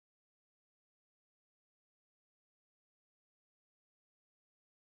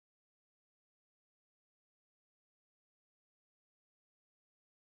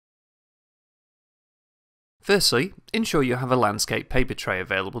Firstly, ensure you have a landscape paper tray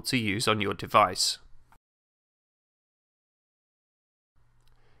available to use on your device.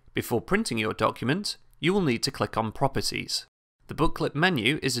 Before printing your document, you will need to click on Properties. The booklet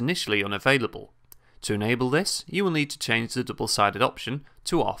menu is initially unavailable. To enable this, you will need to change the double-sided option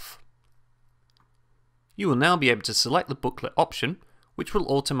to Off. You will now be able to select the booklet option, which will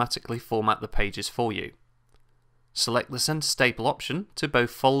automatically format the pages for you. Select the Center Staple option to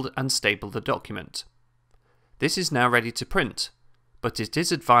both fold and staple the document. This is now ready to print, but it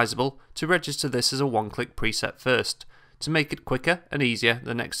is advisable to register this as a one-click preset first, to make it quicker and easier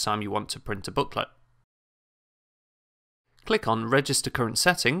the next time you want to print a booklet. Click on Register Current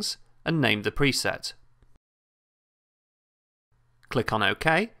Settings and name the preset. Click on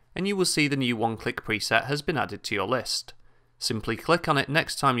OK and you will see the new one-click preset has been added to your list. Simply click on it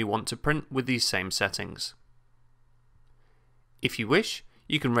next time you want to print with these same settings. If you wish,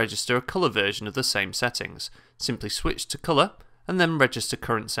 you can register a colour version of the same settings. Simply switch to colour and then register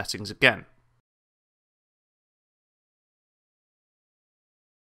current settings again.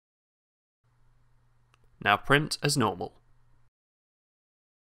 Now print as normal.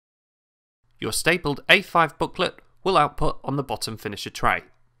 Your stapled A5 booklet will output on the bottom finisher tray.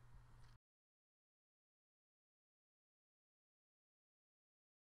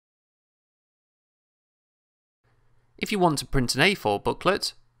 If you want to print an A4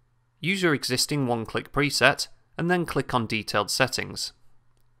 booklet, use your existing one-click preset and then click on Detailed Settings.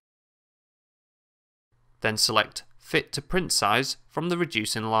 Then select Fit to Print Size from the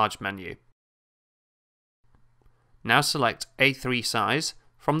Reduce Enlarge menu. Now select A3 size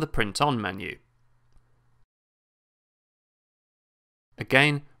from the Print On menu.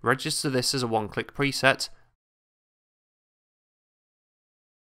 Again, register this as a one-click preset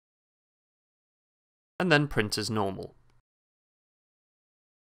and then print as normal.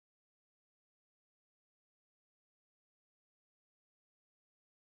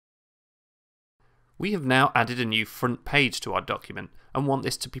 We have now added a new front page to our document and want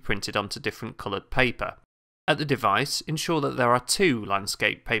this to be printed onto different coloured paper. At the device, ensure that there are two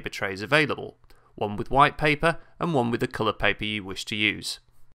landscape paper trays available, one with white paper and one with the colour paper you wish to use.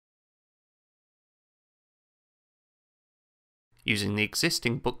 Using the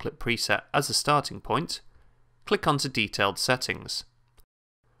existing booklet preset as a starting point, click onto Detailed Settings.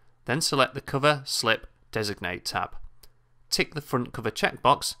 Then select the Cover, Slip, Designate tab. Tick the front cover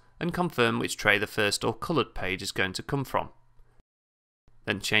checkbox and confirm which tray the first or coloured page is going to come from.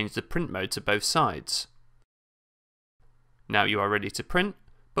 Then change the print mode to both sides. Now you are ready to print,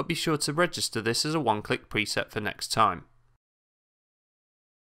 but be sure to register this as a one-click preset for next time.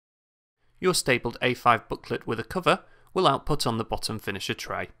 Your stapled A5 booklet with a cover will output on the bottom finisher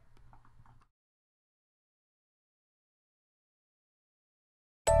tray.